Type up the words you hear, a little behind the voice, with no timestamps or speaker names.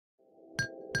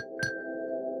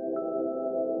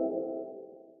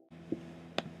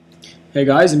Hey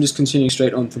guys, I'm just continuing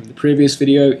straight on from the previous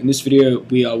video. In this video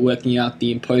we are working out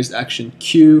the imposed action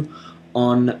Q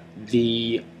on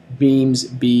the beams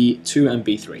B2 and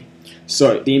B3.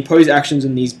 So the imposed actions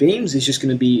on these beams is just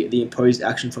going to be the imposed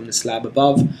action from the slab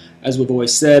above. As we've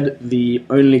always said, the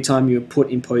only time you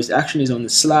put imposed action is on the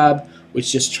slab,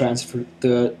 which just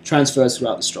transfers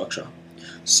throughout the structure.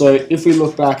 So if we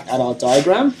look back at our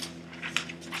diagram,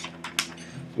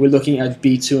 we're looking at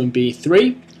B2 and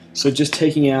B3. So just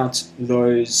taking out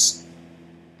those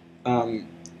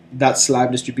that slab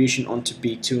distribution onto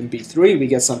B2 and B3, we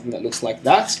get something that looks like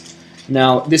that.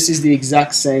 Now this is the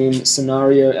exact same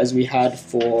scenario as we had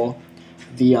for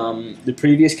the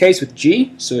previous case with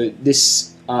G. So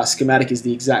this schematic is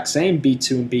the exact same,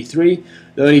 B2 and B3.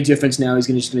 The only difference now is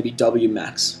just going to be W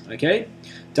max. Okay,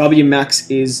 W max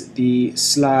is the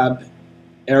slab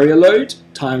area load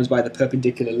times by the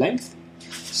perpendicular length.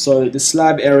 So the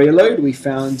slab area load we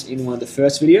found in one of the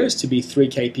first videos to be 3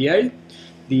 kPa.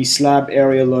 The slab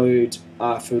area load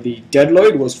for the dead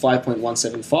load was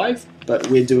 5.175, but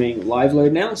we're doing live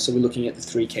load now, so we're looking at the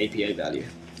 3 kPa value.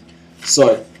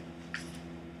 So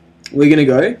we're going to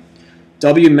go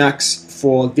W max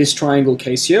for this triangle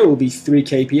case here will be 3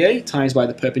 kPa times by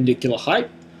the perpendicular height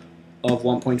of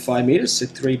 1.5 meters, so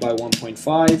 3 by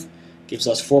 1.5 gives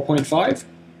us 4.5.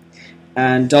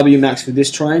 And W max for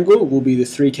this triangle will be the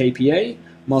 3 kPa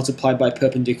multiplied by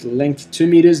perpendicular length 2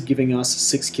 meters, giving us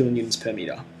 6 kilonewtons per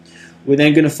meter. We're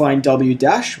then going to find W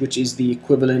dash, which is the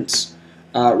equivalent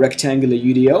rectangular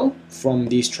UDL from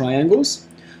these triangles.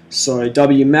 So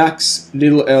W max,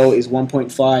 little l is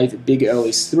 1.5, big L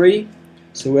is 3.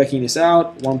 So working this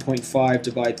out, 1.5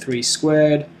 divide 3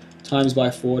 squared, times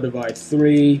by 4 divide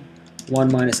 3,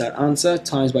 1 minus that answer,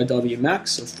 times by W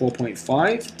max of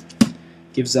 4.5.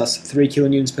 Gives us 3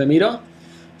 kilonewtons per meter.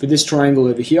 For this triangle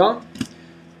over here,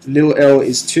 little l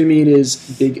is 2 meters,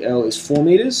 big L is 4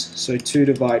 meters. So 2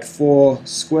 divide 4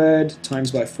 squared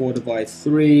times by 4 divide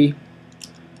 3.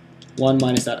 1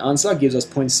 minus that answer gives us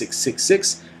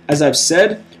 0.666. As I've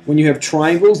said, when you have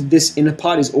triangles, this inner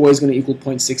part is always going to equal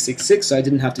 0.666, so I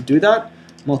didn't have to do that.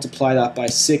 Multiply that by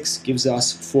 6 gives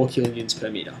us 4 kilonewtons per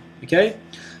meter. Okay?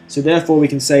 So therefore we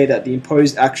can say that the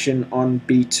imposed action on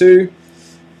B2,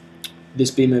 this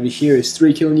beam over here, is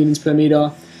 3 kilonewtons per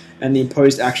meter, and the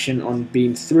imposed action on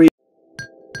beam 3